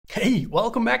Hey,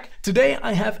 welcome back. Today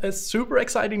I have a super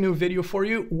exciting new video for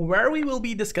you where we will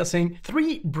be discussing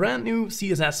 3 brand new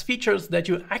CSS features that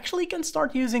you actually can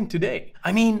start using today.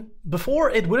 I mean, before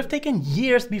it would have taken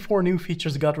years before new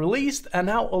features got released, and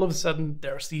now all of a sudden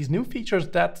there's these new features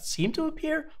that seem to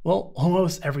appear, well,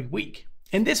 almost every week.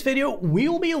 In this video, we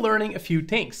will be learning a few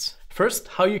things. First,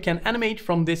 how you can animate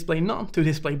from display none to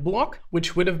display block,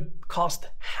 which would have caused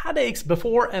headaches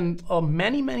before and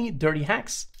many dirty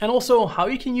hacks. And also how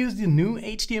you can use the new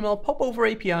HTML Popover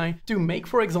API to make,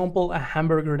 for example, a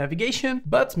hamburger navigation,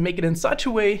 but make it in such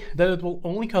a way that it will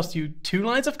only cost you 2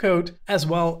 lines of code, as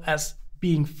well as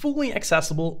being fully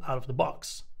accessible out of the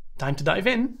box. Time to dive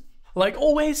in. Like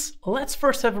always, let's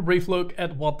first have a brief look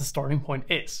at what the starting point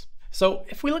is. So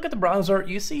if we look at the browser,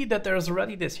 you see that there's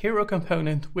already this hero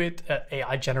component with an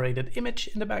AI generated image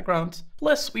in the background.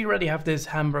 Plus we already have this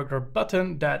hamburger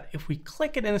button that if we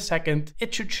click it in a second,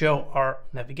 it should show our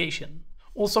navigation.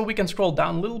 Also, we can scroll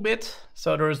down a little bit,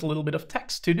 so there's a little bit of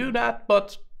text to do that,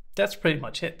 but that's pretty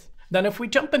much it. Then if we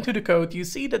jump into the code, you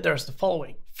see that there's the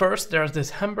following. First, there's this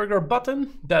hamburger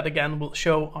button that again will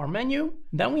show our menu.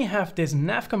 Then we have this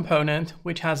nav component,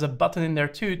 which has a button in there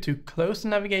too to close the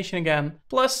navigation again,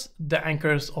 plus the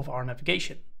anchors of our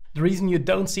navigation. The reason you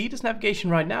don't see this navigation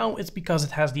right now is because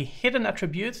it has the hidden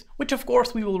attribute, which of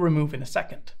course we will remove in a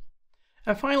second.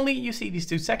 And finally, you see these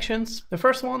 2 sections. The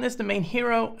first one is the main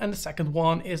hero and the second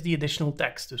one is the additional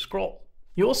text to scroll.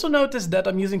 You also notice that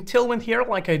I'm using Tailwind here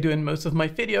like I do in most of my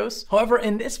videos. However,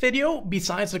 in this video,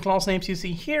 besides the class names you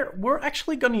see here, we're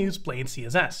actually going to use plain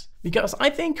CSS. Because I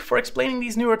think for explaining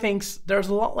these newer things, there's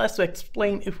a lot less to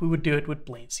explain if we would do it with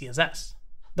plain CSS.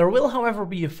 There will, however,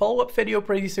 be a follow-up video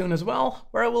pretty soon as well,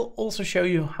 where I will also show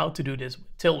you how to do this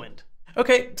with Tailwind.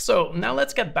 Okay, so now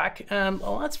let's get back and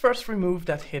let's first remove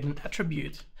that hidden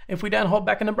attribute. If we then hop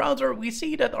back in the browser, we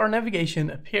see that our navigation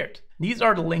appeared. These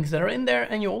are the links that are in there,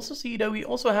 and you also see that we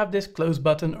also have this close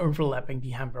button overlapping the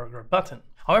hamburger button.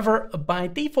 However, by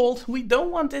default, we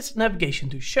don't want this navigation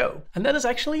to show. And that is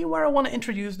actually where I want to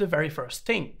introduce the very first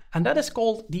thing. And that is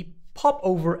called the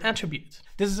Popover Attribute.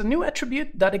 This is a new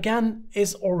attribute that again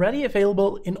is already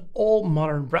available in all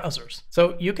modern browsers.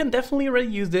 So you can definitely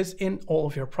already use this in all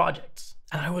of your projects.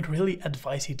 And I would really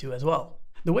advise you to as well.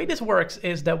 The way this works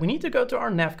is that we need to go to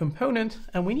our nav component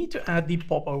and we need to add the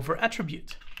Popover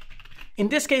attribute. In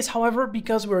this case, however,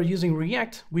 because we're using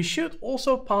React, we should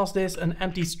also pass this an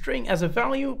empty string as a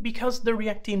value because the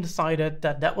React team decided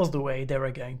that that was the way they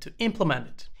were going to implement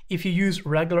it. If you use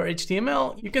regular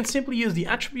HTML, you can simply use the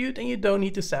attribute and you don't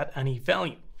need to set any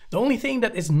value. The only thing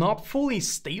that is not fully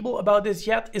stable about this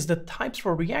yet is the types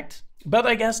for React, but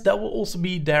I guess that will also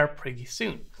be there pretty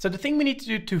soon. So the thing we need to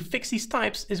do to fix these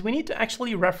types is we need to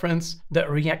actually reference the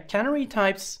React Canary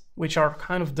types, which are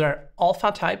kind of their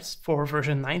alpha types for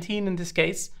version 19 in this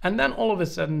case, and then all of a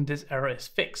sudden this error is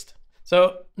fixed.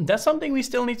 So that's something we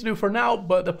still need to do for now,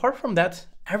 but apart from that,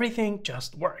 everything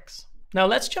just works. Now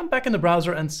let's jump back in the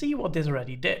browser and see what this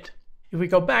already did. If we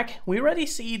go back, we already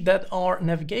see that our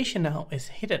navigation now is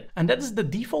hidden, and that is the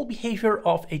default behavior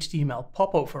of HTML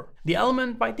Popover. The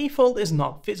element by default is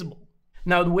not visible.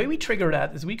 Now the way we trigger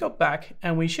that is we go back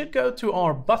and we should go to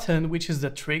our button, which is the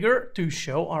trigger to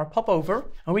show our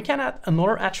popover, and we can add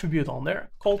another attribute on there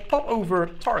called Popover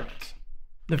Target.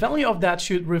 The value of that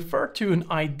should refer to an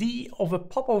ID of a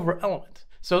popover element.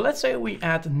 So let's say we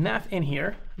add nav in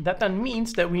here. That then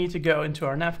means that we need to go into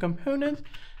our nav component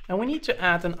and we need to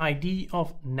add an ID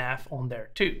of nav on there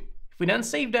too. If we then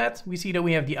save that, we see that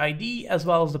we have the ID as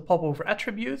well as the Popover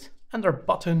attribute, and our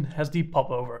button has the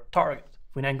Popover target.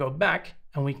 If we then go back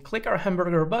and we click our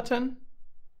hamburger button,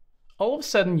 all of a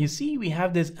sudden you see we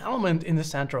have this element in the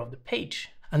center of the page.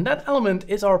 And that element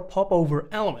is our Popover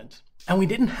element. And we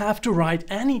didn't have to write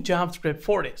any JavaScript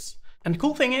for this. And the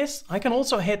cool thing is, I can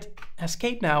also hit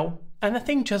escape now, and the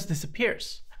thing just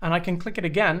disappears. And I can click it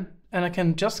again, and I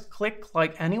can just click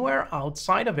like anywhere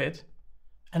outside of it,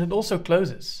 and it also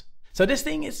closes. So this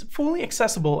thing is fully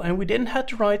accessible and we didn't have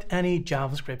to write any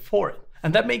JavaScript for it.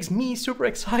 And that makes me super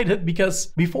excited because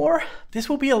before, this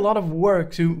will be a lot of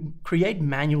work to create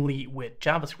manually with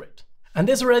JavaScript. And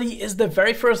this already is the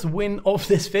very first win of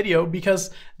this video because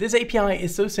this API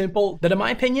is so simple that in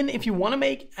my opinion, if you want to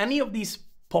make any of these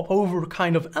popover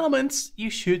kind of elements, you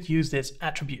should use this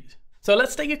attribute. So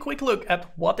let's take a quick look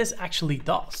at what this actually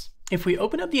does. If we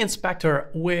open up the inspector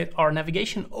with our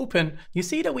navigation open, you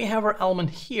see that we have our element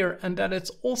here and that it's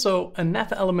also a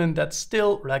nav element that's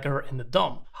still regular in the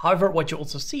DOM. However, what you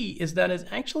also see is that it's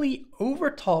actually over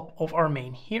top of our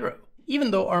main hero,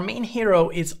 even though our main hero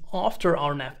is after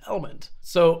our nav element.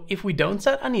 So if we don't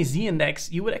set any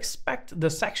z-index, you would expect the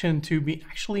section to be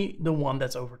actually the one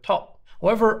that's over top.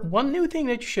 However, one new thing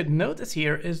that you should notice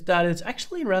here is that it's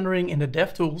actually rendering in the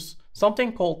DevTools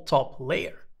something called top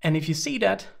layer. And if you see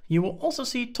that, you will also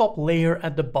see top layer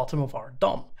at the bottom of our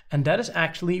DOM. And that is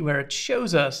actually where it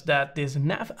shows us that this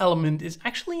nav element is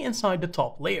actually inside the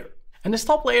top layer. And this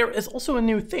top layer is also a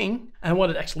new thing. And what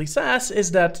it actually says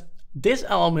is that this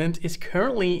element is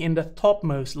currently in the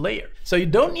topmost layer. So you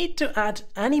don't need to add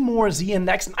any more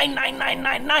z-index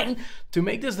 99999 to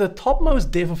make this the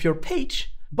topmost div of your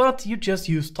page, but you just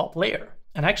use top layer.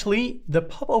 And actually, the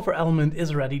Popover element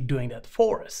is already doing that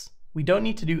for us. We don't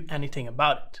need to do anything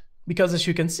about it. Because as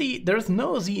you can see, there's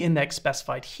no z-index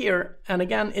specified here, and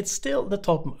again, it's still the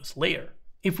topmost layer.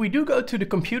 If we do go to the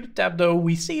Computed tab though,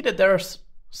 we see that there's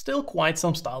still quite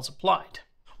some styles applied.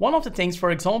 One of the things,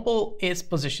 for example, is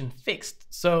position fixed.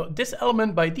 So this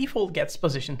element by default gets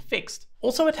position fixed.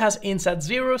 Also, it has inset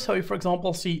 0, so you, for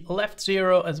example, see left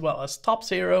 0 as well as top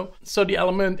 0. So the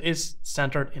element is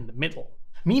centered in the middle.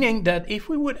 Meaning that if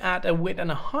we would add a width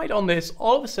and a height on this,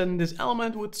 all of a sudden this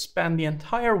element would span the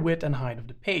entire width and height of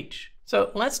the page. So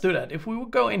let's do that. If we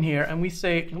would go in here and we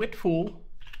say width full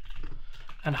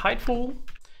and height full,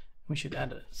 we should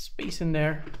add a space in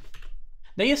there.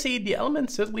 Then you see the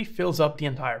element suddenly fills up the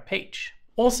entire page.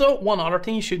 Also, one other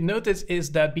thing you should notice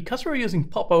is that because we're using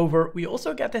Popover, we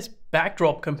also get this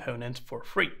backdrop component for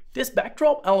free. This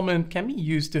backdrop element can be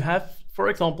used to have, for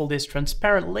example, this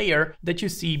transparent layer that you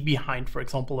see behind, for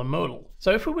example, a modal.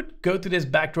 So if we would go to this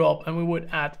backdrop and we would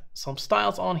add some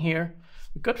styles on here,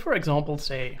 we could, for example,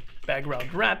 say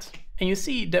background red, and you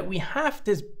see that we have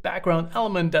this background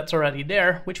element that's already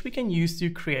there, which we can use to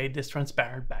create this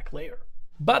transparent back layer.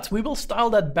 But we will style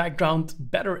that background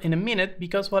better in a minute,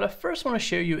 because what I first want to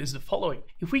show you is the following.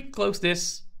 If we close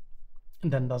this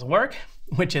and then it doesn't work,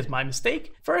 which is my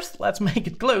mistake, first let's make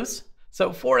it close.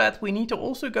 So for that, we need to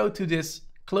also go to this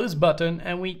close button,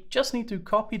 and we just need to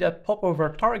copy that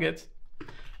Popover target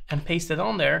and paste it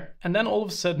on there. And then all of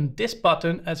a sudden this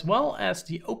button as well as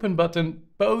the open button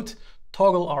both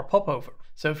toggle our Popover.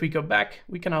 So if we go back,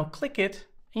 we can now click it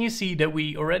and you see that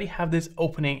we already have this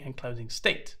opening and closing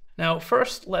state. Now,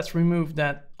 first, let's remove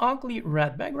that ugly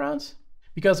red background,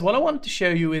 because what I wanted to show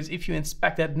you is if you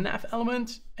inspect that nav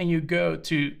element and you go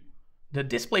to the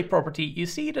display property, you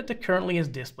see that it currently is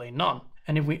display none.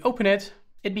 And if we open it,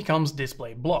 it becomes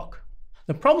display block.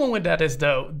 The problem with that is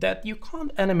though, that you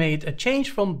can't animate a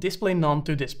change from display none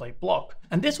to display block.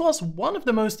 And this was one of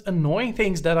the most annoying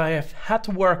things that I have had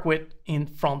to work with in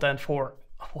frontend for,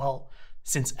 well,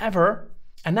 since ever.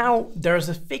 And now there's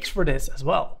a fix for this as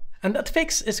well. And that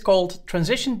fix is called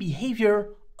transition behavior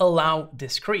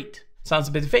Allow-Discrete. Sounds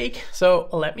a bit vague, so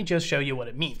let me just show you what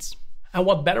it means. And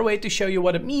what better way to show you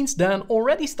what it means than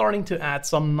already starting to add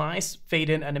some nice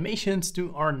fade-in animations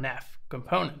to our nav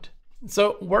component.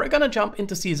 So we're gonna jump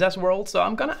into CSS world, so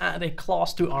I'm gonna add a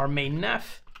class to our main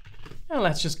nav, and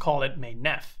let's just call it main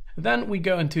nav. Then we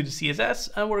go into the CSS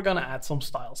and we're gonna add some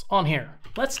styles on here.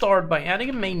 Let's start by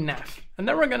adding a main nav, and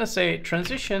then we're gonna say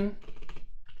transition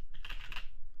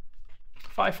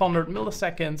 500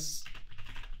 milliseconds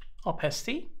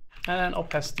opacity and then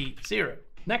opacity 0.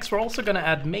 Next, we're also going to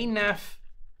add main nav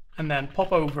and then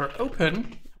Popover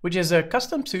open, which is a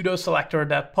custom pseudo selector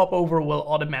that Popover will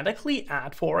automatically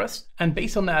add for us. And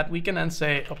based on that, we can then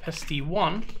say opacity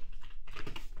 1.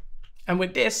 And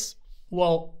with this,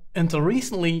 well, until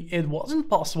recently, it wasn't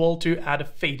possible to add a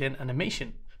fade-in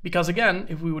animation. Because again,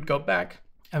 if we would go back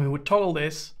and we would toggle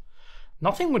this,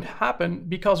 nothing would happen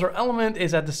because our element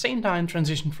is at the same time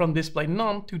transitioned from display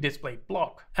none to display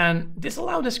block. And this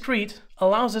Allow-Discrete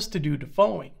allows us to do the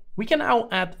following. We can now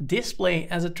add display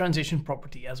as a transition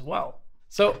property as well.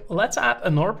 So let's add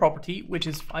another property, which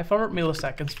is 500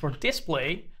 milliseconds for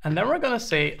display. And then we're going to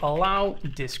say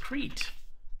Allow-Discrete.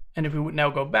 And if we would now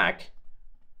go back,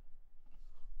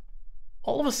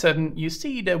 all of a sudden you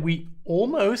see that we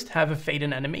almost have a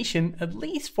fade-in animation, at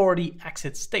least for the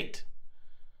exit state.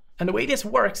 And the way this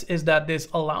works is that this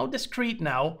Allow-Discrete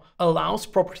now allows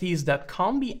properties that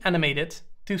can't be animated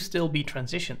to still be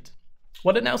transitioned.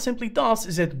 What it now simply does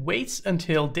is it waits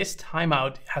until this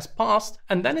timeout has passed,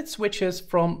 and then it switches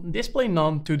from display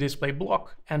none to display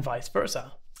block and vice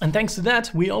versa. And thanks to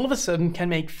that, we all of a sudden can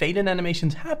make fade-in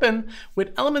animations happen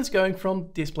with elements going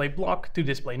from display block to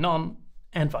display none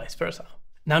and vice versa.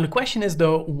 Now the question is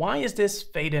though, why is this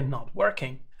fade-in not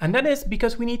working? And that is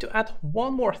because we need to add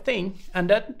one more thing, and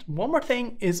that one more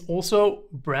thing is also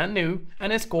brand new,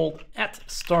 and it's called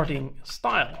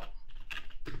 @starting_style.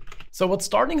 So what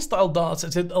starting style does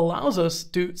is it allows us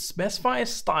to specify a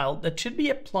style that should be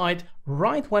applied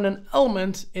right when an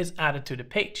element is added to the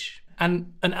page.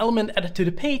 And an element added to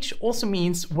the page also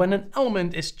means when an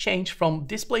element is changed from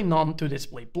display none to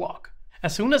display block.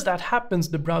 As soon as that happens,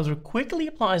 the browser quickly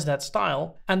applies that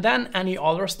style, and then any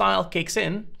other style kicks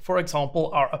in, for example,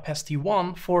 our opacity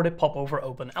 1 for the popover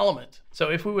open element.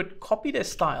 So if we would copy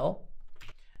this style,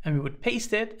 and we would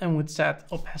paste it and would set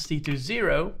opacity to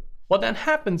 0, what then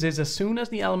happens is as soon as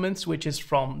the element switches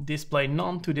from display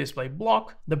none to display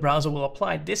block, the browser will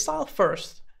apply this style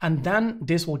first, and then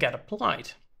this will get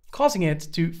applied, causing it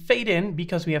to fade in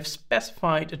because we have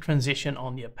specified a transition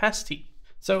on the opacity.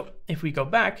 So if we go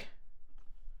back,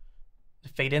 the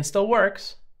fade in still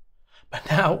works, but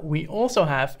now we also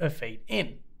have a fade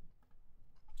in.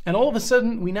 And all of a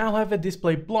sudden, we now have a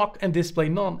display block and display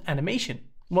none animation.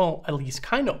 Well, at least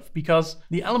kind of, because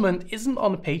the element isn't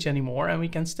on the page anymore and we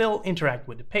can still interact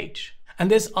with the page. And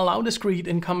this Allow-Discrete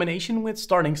in combination with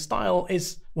starting style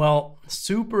is, well,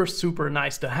 super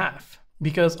nice to have.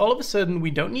 Because all of a sudden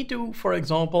we don't need to, for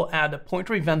example, add a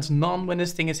pointer event none when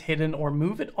this thing is hidden or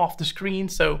move it off the screen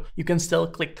so you can still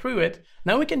click through it.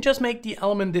 Now we can just make the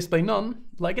element display none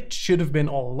like it should have been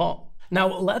all along. Now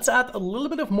let's add a little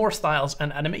bit of more styles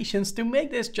and animations to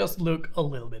make this just look a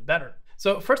little bit better.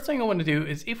 So first thing I want to do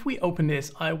is if we open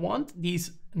this, I want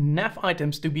these nav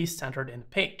items to be centered in the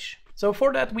page. So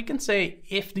for that we can say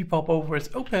if the popover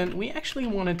is open, we actually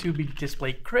want it to be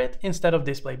display grid instead of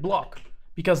display block.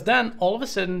 Because then all of a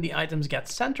sudden the items get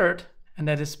centered, and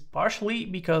that is partially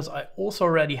because I also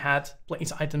already had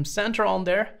place item center on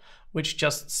there, which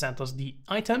just sent us the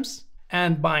items.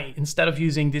 And by instead of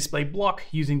using display block,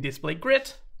 using display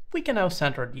grid, we can now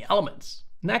center the elements.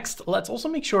 Next, let's also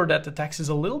make sure that the text is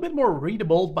a little bit more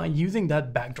readable by using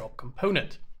that backdrop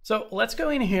component. So let's go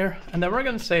in here, and then we're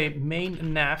going to say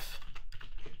main nav,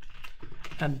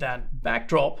 and then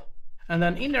backdrop. And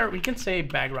then in there we can say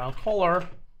background color,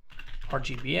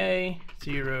 RGBA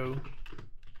 0.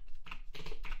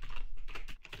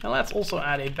 And let's also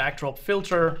add a backdrop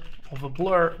filter of a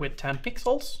blur with 10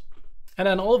 pixels. And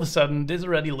then all of a sudden this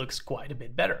already looks quite a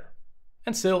bit better.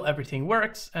 And still everything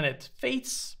works and it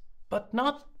fades, but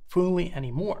not fully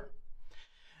anymore.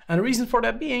 And the reason for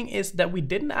that being is that we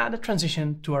didn't add a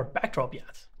transition to our backdrop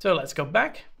yet. So let's go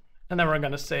back, and then we're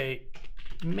going to say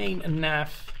main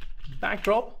nav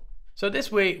backdrop. So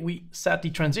this way we set the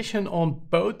transition on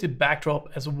both the backdrop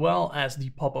as well as the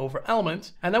popover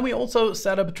element. And then we also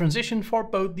set up a transition for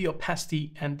both the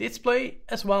opacity and display,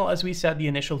 as well as we set the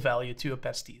initial value to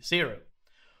opacity 0.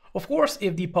 Of course,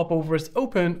 if the popover is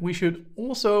open, we should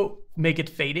also make it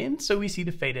fade in so we see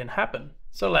the fade in happen.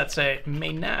 So let's say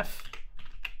main nav,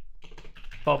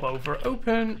 popover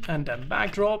open, and then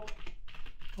backdrop,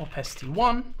 opacity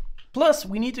 1. Plus,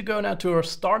 we need to go now to our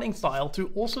starting style to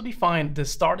also define the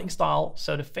starting style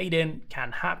so the fade in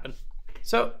can happen.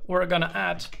 So we're gonna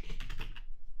add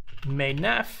main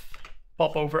nav,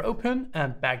 popover open,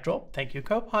 and backdrop. Thank you,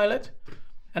 Copilot.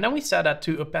 And then we set that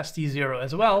to opacity 0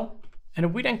 as well. And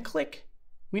if we then click,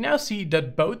 we now see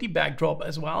that both the backdrop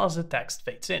as well as the text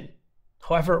fades in.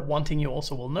 However, one thing you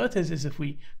also will notice is if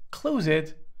we close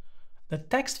it, the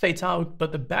text fades out,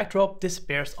 but the backdrop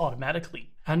disappears automatically.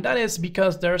 And that is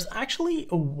because there's actually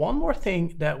one more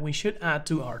thing that we should add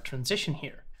to our transition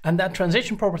here. And that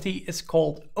transition property is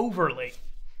called overlay.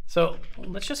 So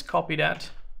let's just copy that.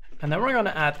 And then we're going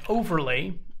to add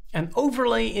overlay. And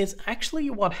overlay is actually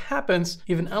what happens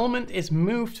if an element is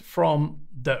moved from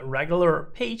the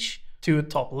regular page to a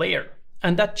top layer.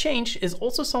 And that change is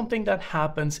also something that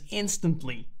happens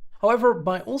instantly. However,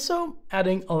 by also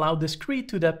adding Allow-Discrete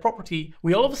to that property,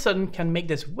 we all of a sudden can make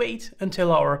this wait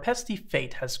until our opacity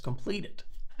fade has completed.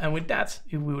 And with that,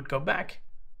 if we would go back,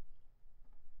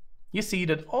 you see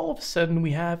that all of a sudden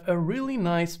we have a really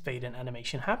nice fade-in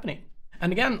animation happening.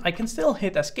 And again, I can still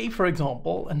hit escape, for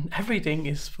example, and everything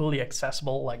is fully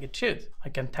accessible like it should. I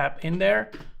can tap in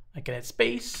there, I can hit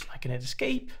space, I can hit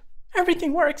escape,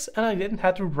 everything works, and I didn't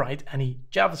have to write any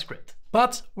JavaScript.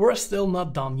 But we're still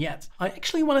not done yet. I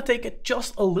actually want to take it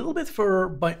just a little bit further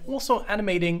by also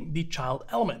animating the child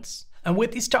elements. And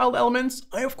with these child elements,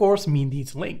 I of course mean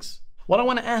these links. What I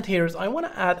want to add here is I want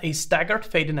to add a staggered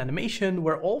fade-in animation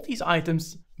where all of these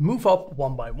items move up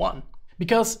one by one.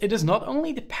 Because it is not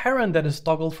only the parent that is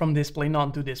toggled from display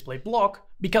none to display block,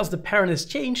 because the parent is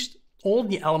changed, all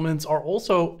the elements are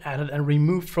also added and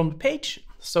removed from the page,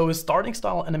 so a starting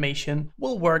style animation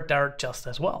will work there just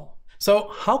as well.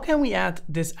 So how can we add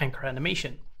this anchor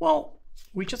animation? Well,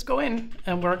 we just go in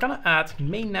and we're gonna add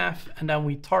main nav, and then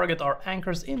we target our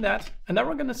anchors in that, and then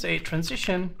we're gonna say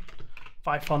transition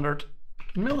 500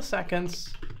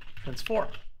 milliseconds transform.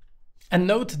 And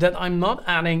note that I'm not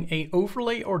adding a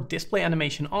overlay or display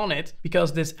animation on it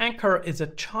because this anchor is a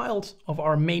child of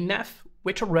our main nav,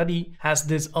 which already has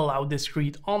this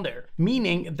Allow-Discrete on there,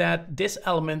 meaning that this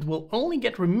element will only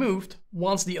get removed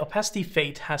once the opacity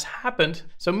fade has happened.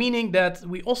 So meaning that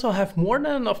we also have more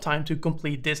than enough time to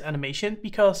complete this animation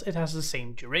because it has the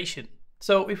same duration.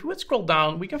 So if we would scroll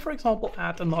down, we can, for example,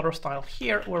 add another style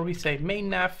here where we say main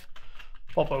nav,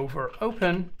 popover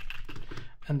open,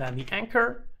 and then the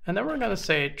anchor. And then we're going to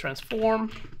say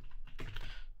transform,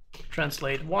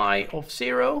 translate y of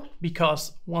 0,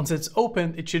 because once it's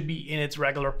opened, it should be in its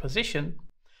regular position.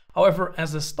 However,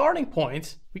 as a starting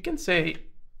point, we can say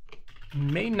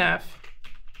main nav,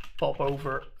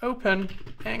 popover open,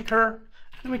 anchor,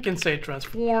 and we can say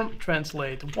transform,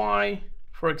 translate y,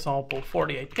 for example,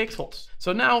 48 pixels.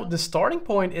 So now the starting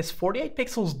point is 48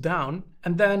 pixels down,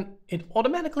 and then it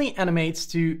automatically animates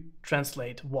to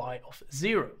translate y of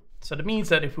 0. So that means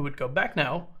that if we would go back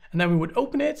now, and then we would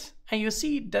open it, and you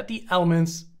see that the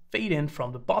elements fade in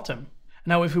from the bottom.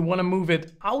 Now, if we want to move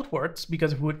it outwards,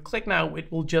 because if we would click now,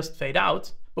 it will just fade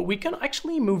out, but we can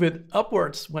actually move it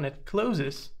upwards when it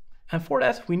closes. And for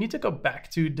that, we need to go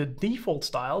back to the default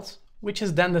styles, which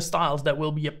is then the styles that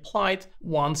will be applied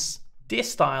once this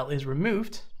style is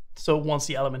removed. So once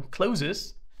the element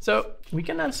closes. So we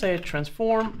can then say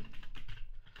transform,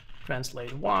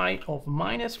 translate y of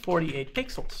minus 48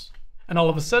 pixels. And all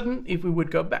of a sudden, if we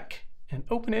would go back and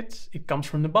open it, it comes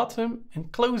from the bottom, and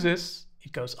closes,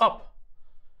 it goes up.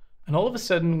 And all of a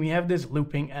sudden we have this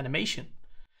looping animation.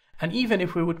 And even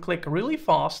if we would click really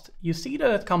fast, you see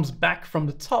that it comes back from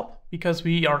the top because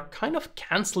we are kind of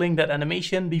canceling that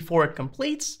animation before it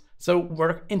completes. So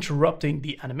we're interrupting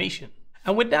the animation.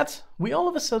 And with that, we all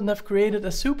of a sudden have created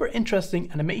a super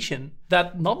interesting animation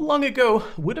that not long ago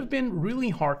would have been really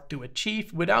hard to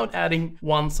achieve without adding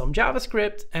one, some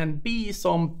JavaScript, and B,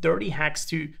 some dirty hacks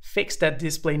to fix that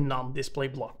display non-display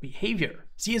block behavior.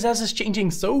 CSS is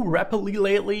changing so rapidly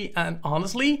lately, and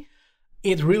honestly,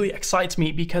 it really excites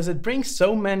me because it brings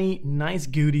so many nice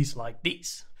goodies like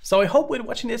these. So I hope with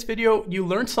watching this video, you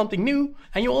learned something new,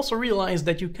 and you also realized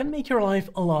that you can make your life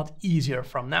a lot easier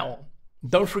from now on.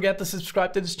 Don't forget to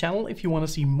subscribe to this channel if you want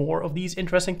to see more of these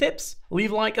interesting tips.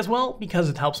 Leave a like as well because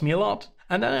it helps me a lot.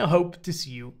 And then I hope to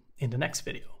see you in the next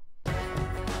video.